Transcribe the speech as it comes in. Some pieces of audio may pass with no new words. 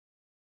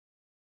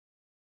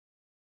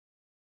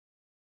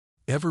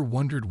Ever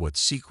wondered what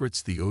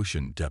secrets the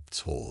ocean depths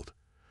hold?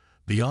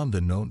 Beyond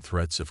the known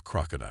threats of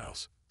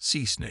crocodiles,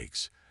 sea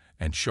snakes,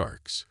 and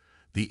sharks,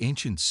 the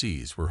ancient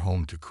seas were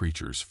home to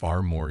creatures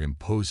far more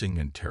imposing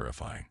and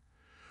terrifying.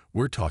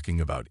 We're talking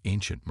about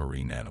ancient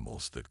marine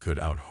animals that could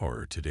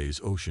out-horror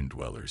today's ocean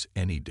dwellers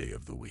any day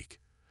of the week.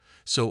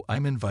 So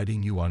I'm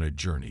inviting you on a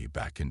journey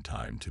back in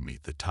time to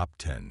meet the top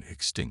 10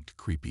 extinct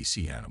creepy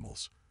sea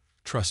animals.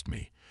 Trust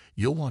me,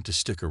 you'll want to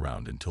stick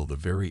around until the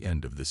very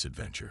end of this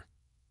adventure.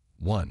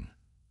 1.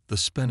 The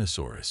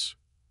Spinosaurus.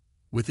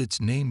 With its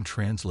name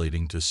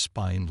translating to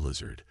spined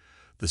lizard,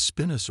 the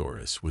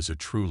Spinosaurus was a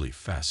truly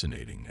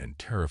fascinating and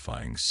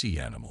terrifying sea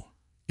animal.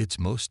 Its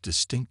most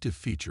distinctive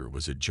feature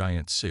was a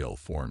giant sail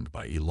formed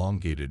by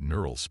elongated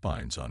neural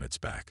spines on its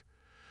back.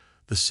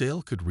 The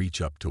sail could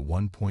reach up to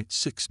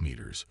 1.6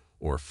 meters,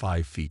 or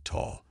 5 feet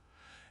tall,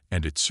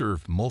 and it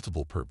served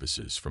multiple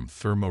purposes from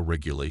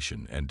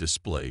thermoregulation and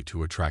display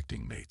to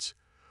attracting mates.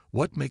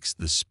 What makes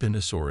the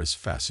Spinosaurus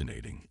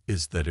fascinating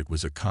is that it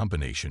was a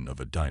combination of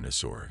a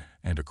dinosaur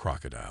and a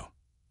crocodile.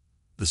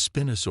 The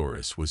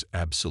Spinosaurus was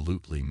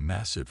absolutely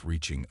massive,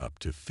 reaching up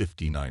to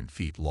 59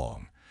 feet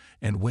long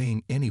and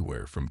weighing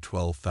anywhere from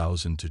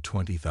 12,000 to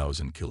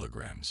 20,000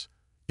 kilograms.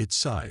 Its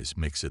size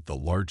makes it the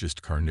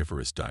largest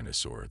carnivorous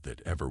dinosaur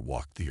that ever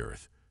walked the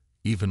earth,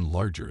 even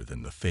larger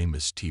than the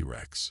famous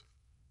T-Rex.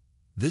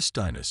 This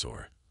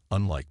dinosaur,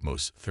 unlike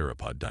most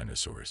theropod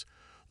dinosaurs,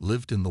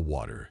 lived in the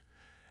water,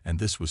 and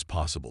this was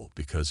possible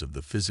because of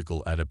the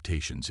physical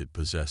adaptations it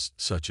possessed,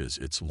 such as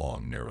its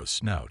long, narrow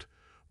snout,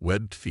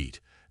 webbed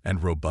feet,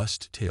 and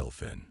robust tail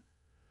fin.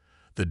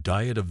 The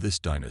diet of this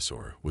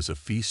dinosaur was a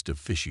feast of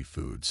fishy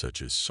food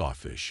such as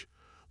sawfish,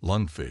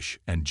 lungfish,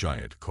 and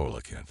giant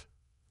coelacanth.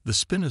 The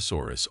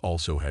Spinosaurus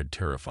also had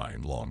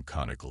terrifying long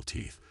conical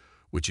teeth,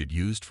 which it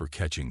used for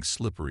catching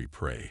slippery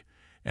prey,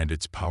 and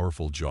its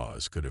powerful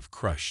jaws could have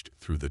crushed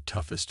through the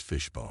toughest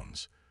fish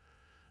bones.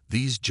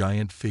 These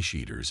giant fish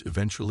eaters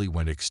eventually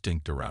went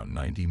extinct around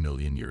 90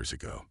 million years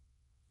ago.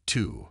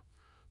 2.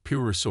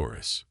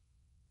 Purussaurus.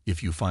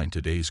 If you find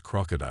today's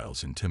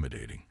crocodiles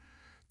intimidating,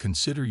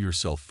 consider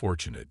yourself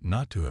fortunate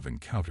not to have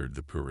encountered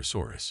the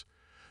Purussaurus.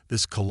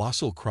 This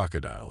colossal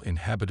crocodile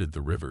inhabited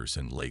the rivers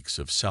and lakes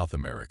of South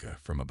America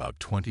from about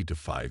 20 to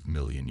 5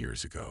 million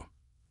years ago.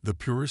 The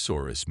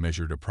Purussaurus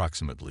measured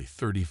approximately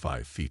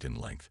 35 feet in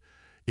length,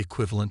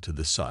 equivalent to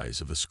the size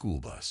of a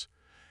school bus,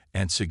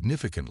 and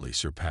significantly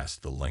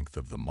surpassed the length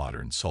of the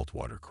modern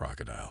saltwater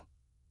crocodile.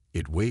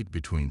 It weighed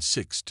between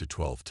 6 to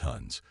 12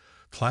 tons,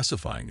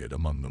 classifying it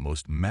among the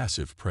most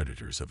massive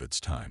predators of its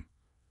time.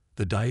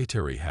 The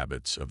dietary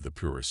habits of the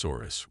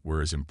Purussaurus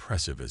were as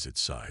impressive as its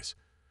size.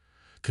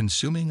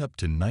 Consuming up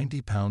to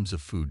 90 pounds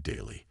of food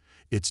daily,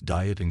 its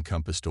diet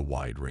encompassed a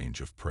wide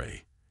range of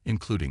prey,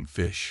 including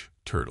fish,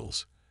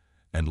 turtles,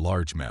 and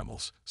large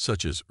mammals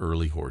such as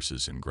early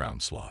horses and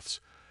ground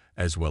sloths,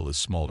 as well as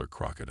smaller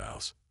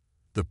crocodiles.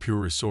 The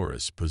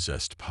Purussaurus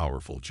possessed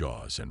powerful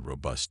jaws and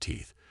robust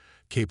teeth,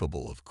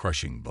 capable of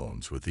crushing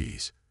bones with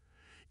ease.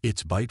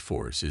 Its bite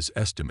force is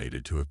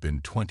estimated to have been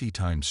 20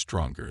 times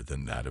stronger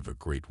than that of a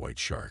great white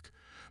shark,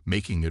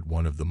 making it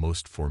one of the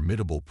most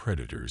formidable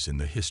predators in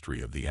the history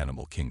of the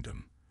animal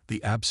kingdom.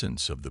 The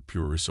absence of the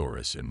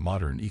Purussaurus in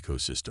modern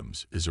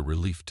ecosystems is a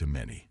relief to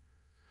many,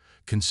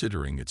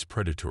 considering its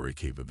predatory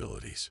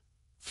capabilities.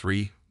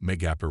 3.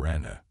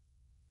 Megapan.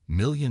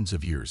 Millions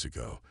of years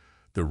ago,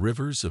 the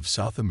rivers of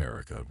South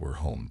America were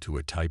home to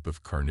a type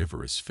of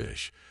carnivorous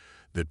fish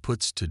that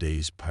puts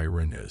today's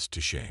piranhas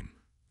to shame.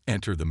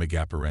 Enter the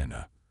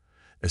Megapan,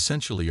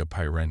 essentially a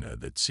piranha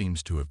that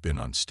seems to have been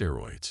on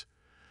steroids.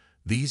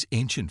 These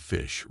ancient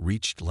fish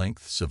reached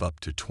lengths of up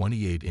to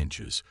 28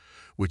 inches,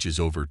 which is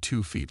over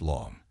 2 feet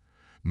long,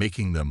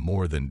 making them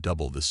more than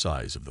double the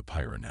size of the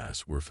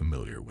piranhas we're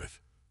familiar with.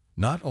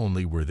 Not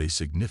only were they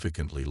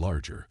significantly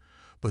larger,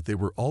 but they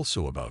were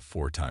also about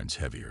 4 times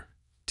heavier,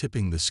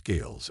 tipping the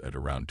scales at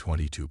around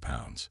 22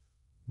 pounds.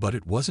 But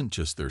it wasn't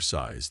just their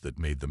size that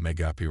made the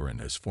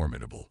Megapan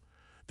formidable.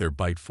 Their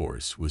bite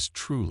force was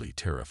truly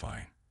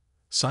terrifying.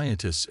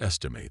 Scientists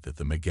estimate that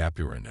the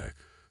Megapan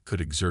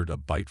could exert a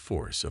bite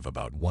force of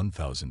about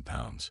 1,000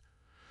 pounds.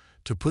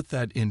 To put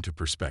that into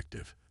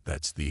perspective,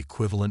 that's the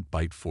equivalent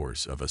bite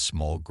force of a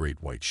small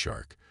great white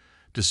shark,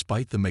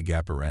 despite the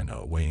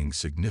Megapan weighing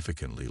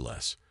significantly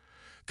less.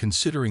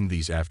 Considering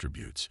these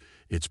attributes,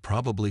 it's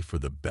probably for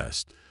the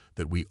best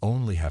that we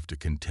only have to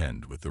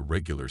contend with the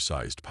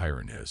regular-sized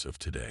piranhas of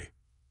today.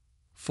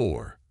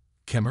 4.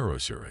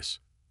 Camaros.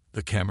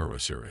 The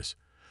Camaros,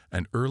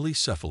 an early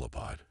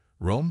cephalopod,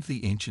 roamed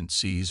the ancient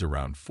seas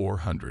around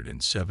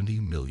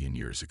 470 million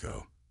years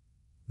ago.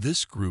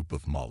 This group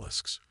of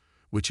mollusks,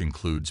 which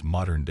includes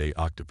modern-day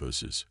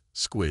octopuses,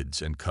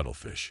 squids, and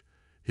cuttlefish,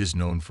 is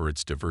known for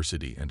its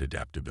diversity and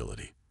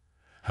adaptability.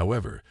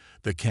 However,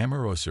 the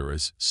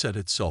Camaros set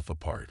itself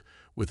apart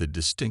with a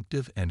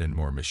distinctive and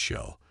enormous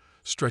shell,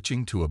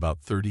 stretching to about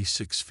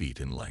 36 feet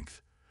in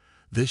length.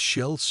 This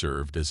shell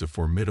served as a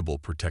formidable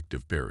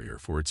protective barrier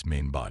for its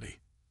main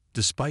body.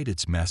 Despite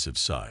its massive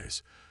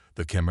size,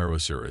 The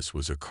Camarosaurus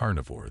was a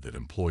carnivore that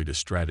employed a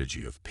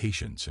strategy of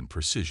patience and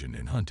precision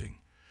in hunting.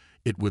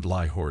 It would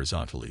lie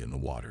horizontally in the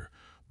water,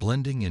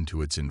 blending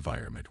into its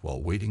environment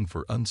while waiting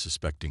for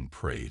unsuspecting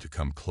prey to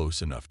come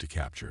close enough to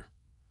capture.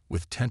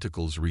 With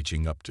tentacles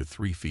reaching up to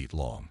 3 feet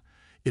long,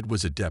 it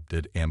was adept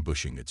at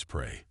ambushing its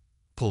prey,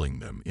 pulling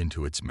them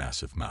into its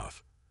massive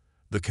mouth.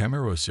 The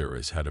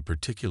Camarosaurus had a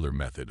particular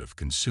method of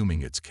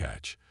consuming its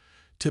catch,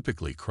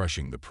 typically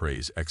crushing the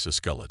prey's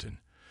exoskeleton,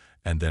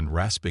 and then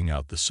rasping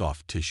out the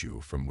soft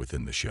tissue from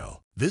within the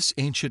shell. This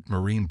ancient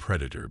marine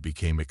predator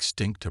became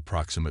extinct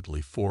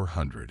approximately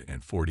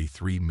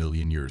 443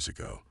 million years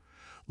ago,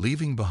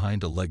 leaving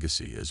behind a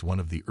legacy as one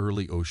of the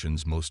early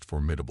ocean's most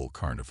formidable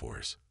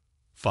carnivores.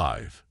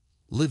 5.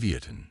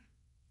 Livyatan.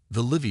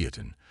 The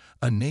Livyatan,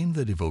 a name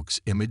that evokes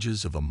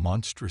images of a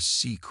monstrous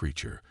sea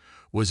creature,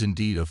 was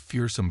indeed a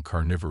fearsome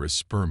carnivorous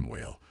sperm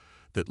whale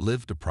that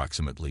lived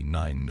approximately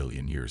 9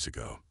 million years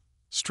ago.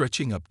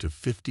 Stretching up to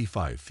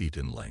 55 feet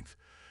in length,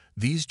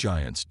 these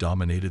giants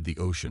dominated the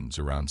oceans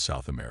around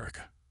South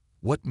America.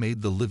 What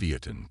made the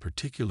Livyatan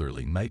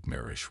particularly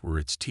nightmarish were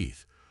its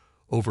teeth,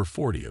 over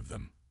 40 of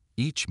them,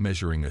 each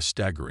measuring a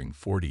staggering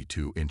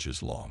 42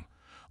 inches long,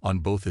 on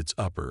both its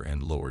upper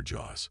and lower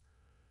jaws.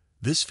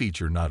 This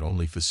feature not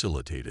only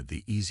facilitated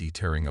the easy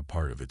tearing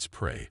apart of its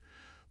prey,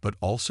 but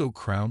also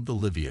crowned the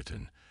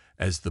Livyatan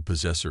as the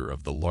possessor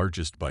of the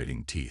largest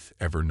biting teeth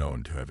ever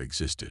known to have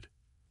existed.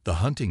 The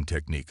hunting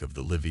technique of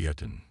the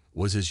Livyatan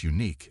was as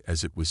unique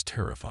as it was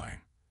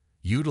terrifying.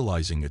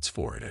 Utilizing its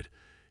forehead,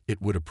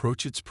 it would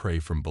approach its prey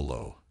from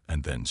below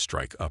and then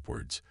strike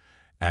upwards,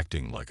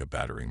 acting like a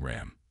battering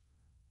ram.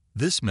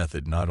 This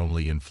method not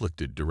only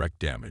inflicted direct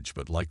damage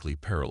but likely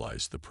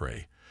paralyzed the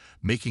prey,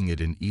 making it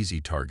an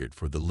easy target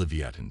for the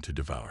Livyatan to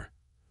devour.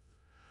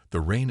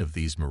 The reign of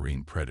these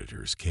marine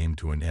predators came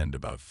to an end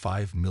about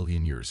 5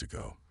 million years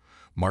ago,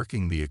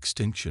 marking the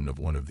extinction of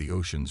one of the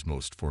ocean's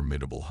most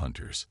formidable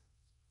hunters.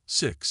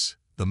 6.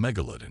 The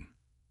Megalodon.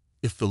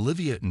 If the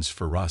Livyatan's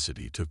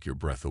ferocity took your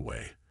breath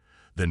away,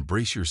 then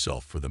brace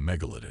yourself for the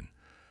Megalodon,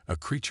 a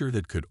creature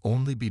that could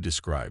only be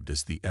described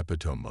as the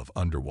epitome of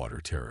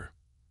underwater terror.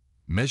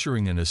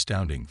 Measuring an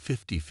astounding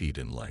 50 feet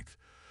in length,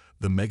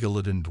 the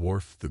Megalodon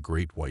dwarfed the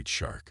great white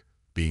shark,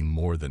 being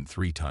more than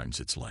 3 times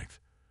its length.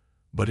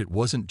 But it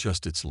wasn't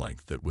just its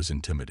length that was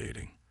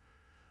intimidating.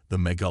 The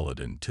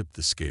Megalodon tipped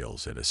the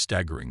scales at a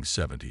staggering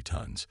 70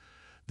 tons,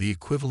 the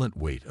equivalent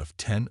weight of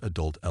 10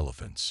 adult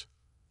elephants.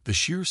 The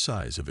sheer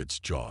size of its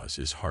jaws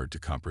is hard to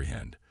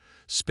comprehend,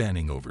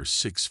 spanning over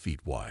 6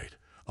 feet wide,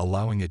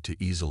 allowing it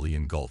to easily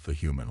engulf a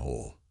human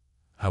whole.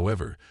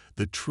 However,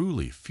 the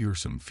truly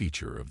fearsome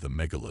feature of the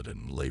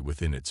Megalodon lay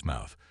within its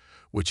mouth,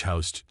 which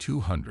housed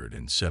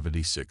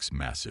 276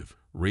 massive,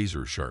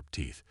 razor-sharp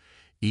teeth,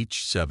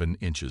 each 7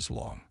 inches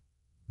long.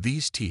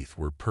 These teeth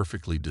were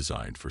perfectly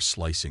designed for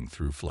slicing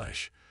through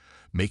flesh,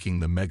 making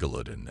the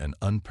Megalodon an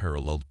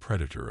unparalleled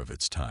predator of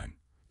its time.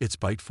 Its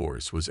bite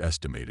force was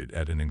estimated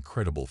at an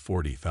incredible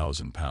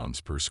 40,000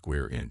 pounds per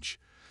square inch,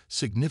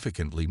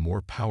 significantly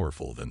more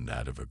powerful than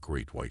that of a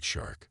great white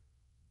shark.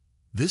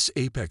 This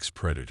apex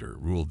predator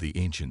ruled the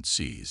ancient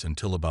seas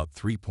until about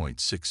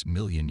 3.6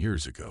 million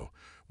years ago,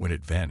 when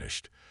it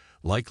vanished,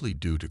 likely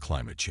due to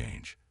climate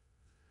change.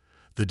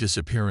 The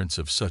disappearance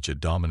of such a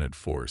dominant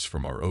force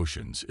from our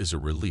oceans is a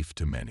relief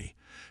to many,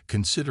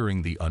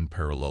 considering the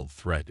unparalleled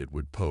threat it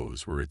would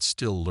pose were it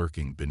still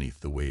lurking beneath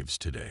the waves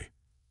today.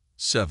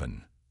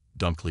 7.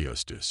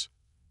 Duncleotus.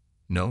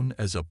 Known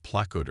as a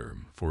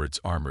placoderm for its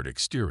armored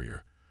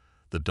exterior,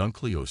 the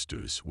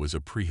Duncleotus was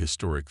a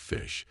prehistoric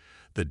fish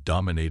that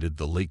dominated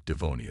the Lake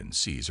Devonian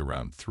seas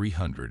around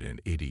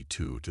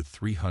 382 to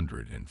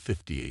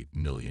 358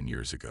 million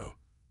years ago.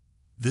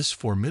 This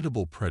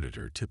formidable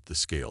predator tipped the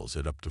scales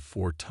at up to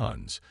 4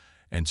 tons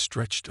and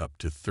stretched up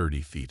to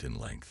 30 feet in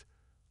length.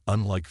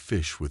 Unlike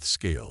fish with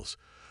scales,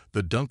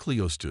 the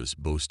Duncleotus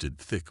boasted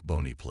thick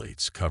bony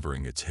plates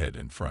covering its head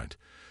and front,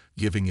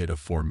 giving it a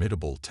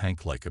formidable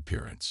tank-like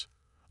appearance.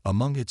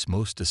 Among its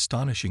most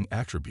astonishing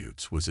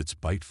attributes was its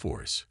bite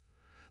force,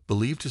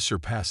 believed to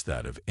surpass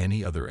that of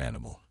any other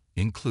animal,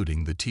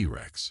 including the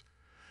T-Rex.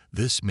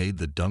 This made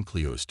the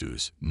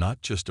Duncleotus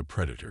not just a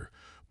predator,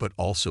 but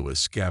also a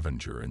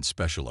scavenger and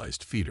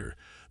specialized feeder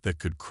that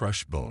could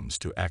crush bones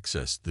to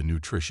access the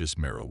nutritious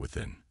marrow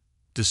within.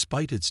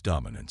 Despite its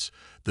dominance,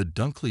 the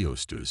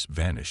Duncleotus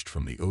vanished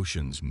from the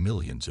oceans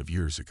millions of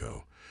years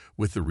ago,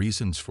 with the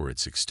reasons for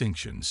its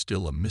extinction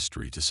still a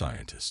mystery to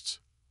scientists.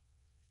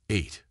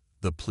 8.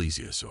 The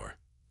Plesiosaur.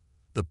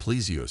 The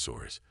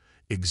Plesiosaurs,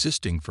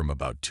 existing from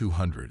about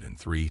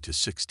 203 to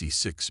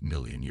 66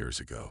 million years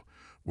ago,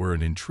 were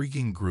an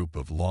intriguing group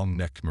of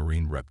long-necked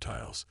marine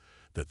reptiles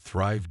that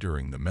thrived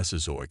during the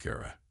Mesozoic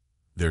era.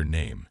 Their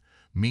name,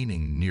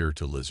 meaning near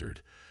to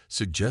lizard,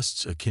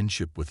 suggests a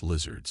kinship with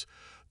lizards,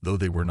 though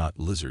they were not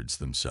lizards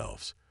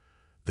themselves.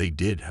 They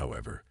did,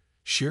 however,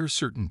 share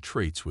certain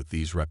traits with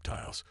these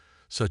reptiles,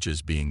 such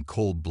as being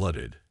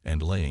cold-blooded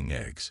and laying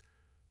eggs.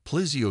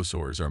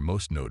 Plesiosaurs are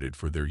most noted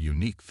for their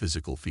unique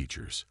physical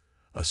features: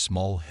 a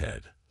small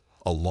head,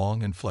 a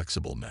long and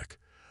flexible neck,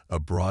 a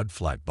broad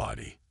flat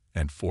body,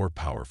 and 4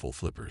 powerful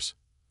flippers.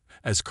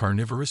 As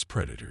carnivorous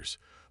predators,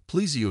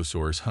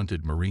 Plesiosaurs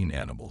hunted marine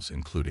animals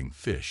including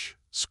fish,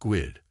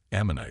 squid,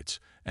 ammonites,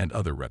 and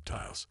other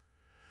reptiles.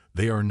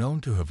 They are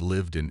known to have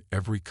lived in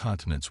every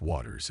continent's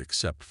waters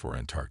except for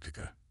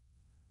Antarctica.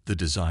 The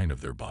design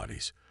of their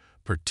bodies,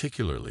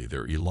 particularly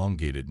their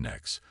elongated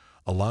necks,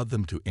 allowed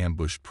them to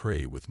ambush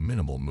prey with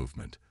minimal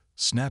movement,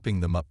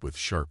 snapping them up with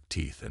sharp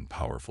teeth and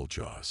powerful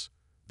jaws.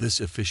 This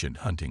efficient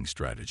hunting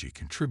strategy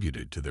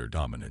contributed to their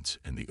dominance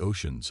in the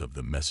oceans of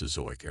the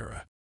Mesozoic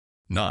era.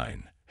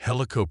 9.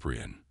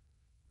 Helicoprion.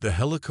 The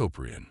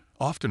Helicoprion,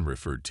 often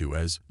referred to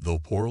as the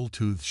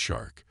pearl-toothed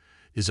shark,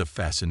 is a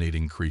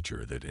fascinating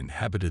creature that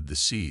inhabited the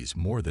seas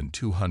more than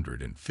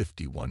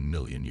 251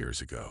 million years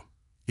ago.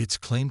 Its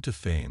claim to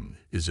fame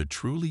is a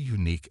truly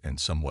unique and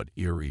somewhat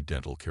eerie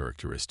dental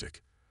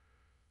characteristic.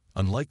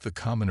 Unlike the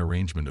common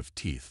arrangement of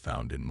teeth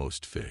found in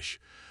most fish,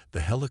 the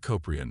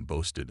Helicoprion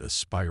boasted a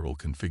spiral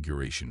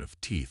configuration of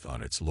teeth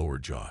on its lower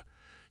jaw,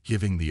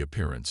 giving the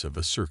appearance of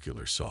a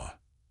circular saw.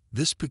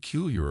 This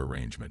peculiar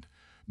arrangement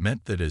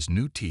meant that as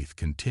new teeth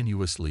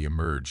continuously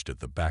emerged at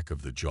the back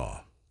of the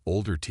jaw,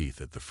 older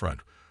teeth at the front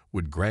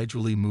would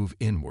gradually move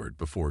inward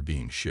before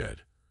being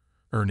shed,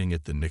 earning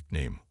it the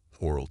nickname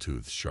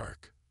pearl-toothed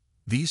shark.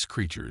 These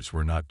creatures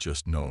were not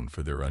just known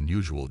for their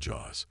unusual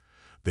jaws.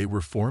 They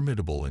were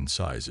formidable in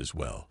size as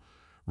well,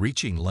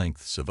 reaching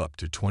lengths of up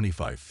to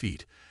 25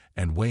 feet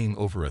and weighing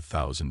over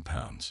 1,000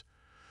 pounds.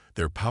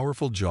 Their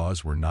powerful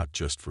jaws were not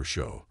just for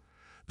show.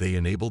 They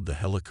enabled the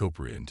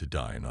Helicoprion to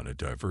dine on a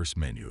diverse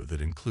menu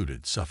that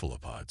included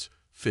cephalopods,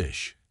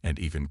 fish, and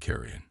even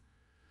carrion.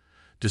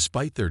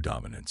 Despite their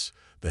dominance,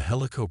 the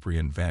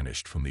Helicoprion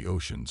vanished from the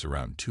oceans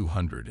around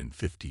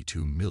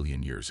 252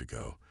 million years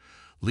ago,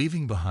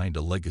 leaving behind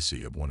a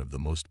legacy of one of the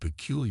most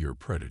peculiar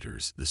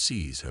predators the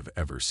seas have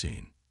ever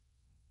seen.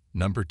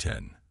 Number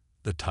 10.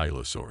 The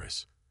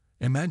Tylosaurus.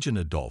 Imagine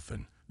a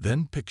dolphin,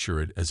 then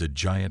picture it as a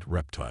giant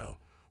reptile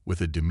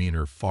with a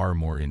demeanor far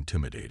more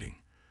intimidating.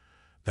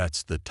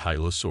 That's the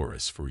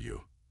Tylosaurus for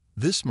you.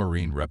 This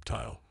marine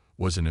reptile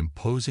was an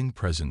imposing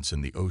presence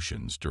in the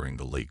oceans during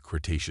the late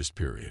Cretaceous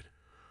period,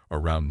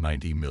 around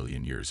 90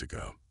 million years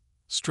ago.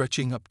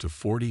 Stretching up to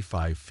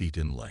 45 feet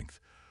in length,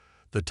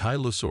 the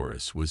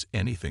Tylosaurus was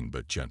anything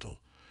but gentle.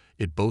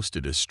 It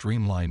boasted a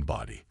streamlined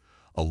body,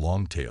 a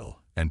long tail,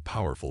 and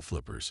powerful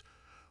flippers,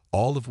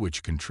 all of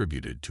which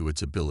contributed to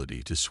its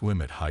ability to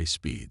swim at high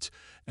speeds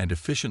and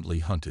efficiently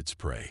hunt its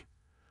prey.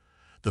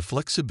 The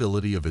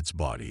flexibility of its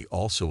body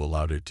also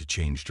allowed it to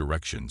change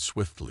direction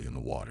swiftly in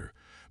the water,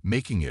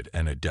 making it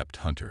an adept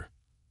hunter.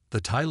 The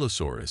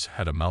Tylosaurus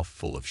had a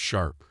mouthful of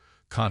sharp,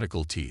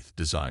 conical teeth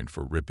designed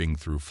for ripping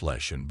through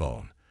flesh and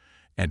bone,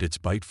 and its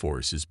bite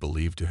force is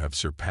believed to have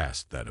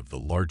surpassed that of the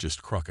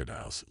largest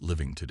crocodiles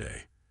living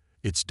today.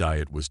 Its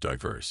diet was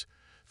diverse,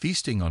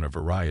 feasting on a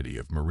variety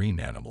of marine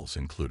animals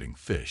including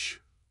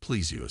fish,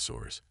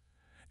 plesiosaurs,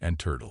 and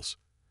turtles.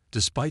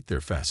 Despite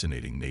their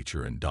fascinating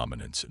nature and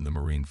dominance in the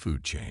marine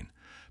food chain,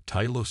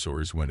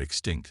 Tylosaurs went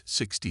extinct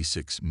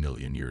 66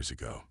 million years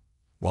ago.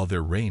 While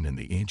their reign in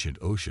the ancient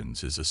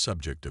oceans is a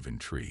subject of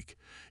intrigue,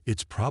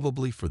 it's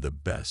probably for the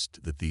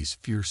best that these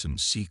fearsome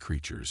sea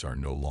creatures are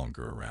no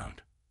longer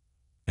around.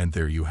 And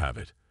there you have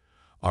it,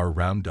 our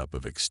roundup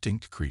of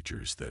extinct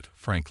creatures that,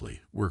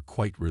 frankly, we're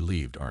quite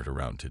relieved aren't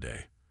around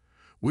today.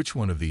 Which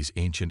one of these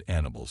ancient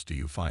animals do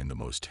you find the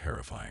most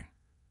terrifying?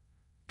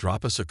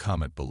 Drop us a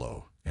comment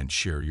below and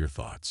share your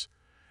thoughts.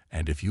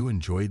 And if you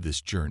enjoyed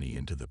this journey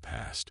into the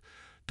past,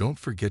 don't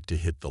forget to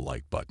hit the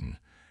like button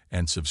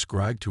and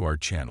subscribe to our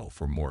channel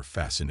for more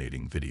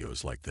fascinating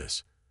videos like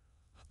this.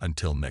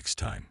 Until next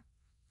time,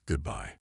 goodbye.